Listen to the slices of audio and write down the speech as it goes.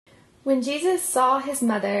When Jesus saw his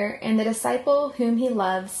mother and the disciple whom he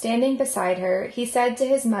loved standing beside her, he said to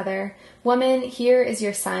his mother, "Woman, here is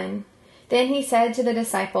your son." Then he said to the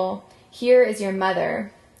disciple, "Here is your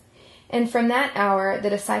mother." And from that hour the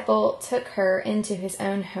disciple took her into his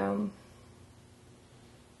own home.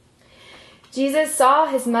 Jesus saw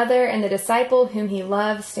his mother and the disciple whom he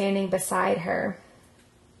loved standing beside her.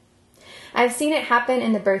 I've seen it happen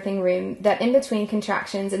in the birthing room, that in between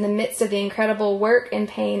contractions, in the midst of the incredible work and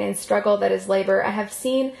pain and struggle that is labor, I have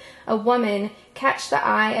seen a woman catch the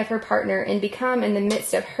eye of her partner and become, in the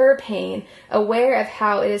midst of her pain, aware of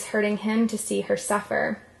how it is hurting him to see her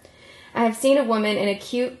suffer. I have seen a woman in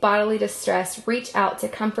acute bodily distress reach out to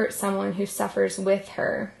comfort someone who suffers with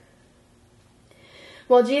her.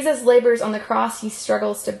 While Jesus labors on the cross, he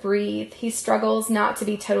struggles to breathe. He struggles not to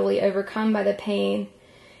be totally overcome by the pain.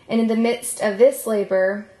 And in the midst of this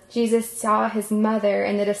labor, Jesus saw his mother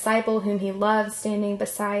and the disciple whom he loved standing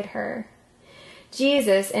beside her.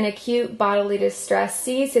 Jesus, in acute bodily distress,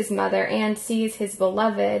 sees his mother and sees his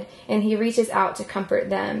beloved, and he reaches out to comfort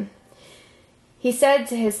them. He said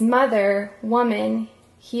to his mother, "Woman,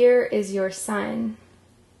 here is your son."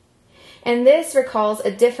 And this recalls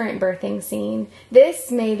a different birthing scene.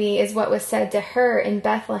 This, maybe, is what was said to her in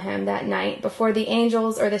Bethlehem that night, before the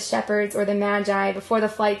angels or the shepherds or the magi, before the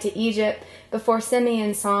flight to Egypt, before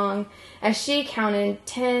Simeon's song, as she counted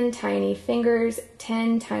 10 tiny fingers,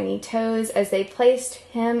 10 tiny toes, as they placed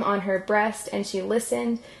him on her breast, and she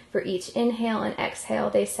listened for each inhale and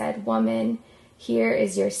exhale. They said, "Woman, here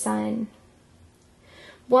is your son."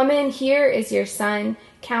 "Woman, here is your son."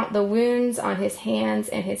 Count the wounds on his hands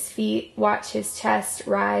and his feet. Watch his chest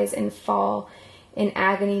rise and fall in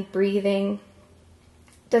agony breathing.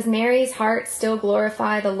 Does Mary's heart still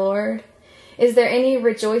glorify the Lord? Is there any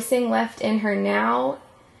rejoicing left in her now?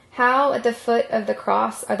 How at the foot of the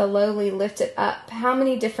cross are the lowly lifted up? How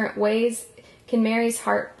many different ways can Mary's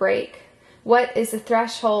heart break? What is the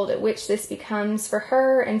threshold at which this becomes for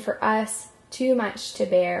her and for us too much to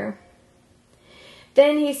bear?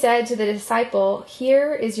 Then he said to the disciple,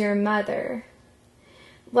 "Here is your mother."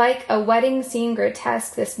 Like a wedding scene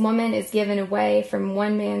grotesque, this woman is given away from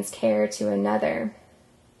one man's care to another.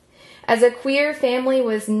 As a queer family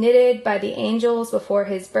was knitted by the angels before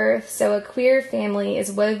his birth, so a queer family is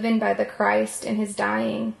woven by the Christ in his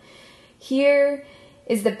dying. Here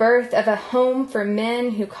is the birth of a home for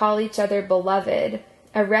men who call each other beloved,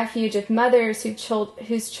 a refuge of mothers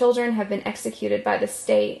whose children have been executed by the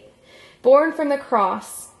state. Born from the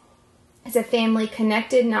cross is a family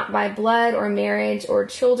connected not by blood or marriage or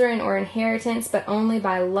children or inheritance, but only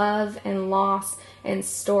by love and loss and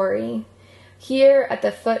story. Here at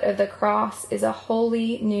the foot of the cross is a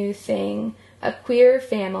wholly new thing, a queer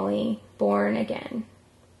family born again.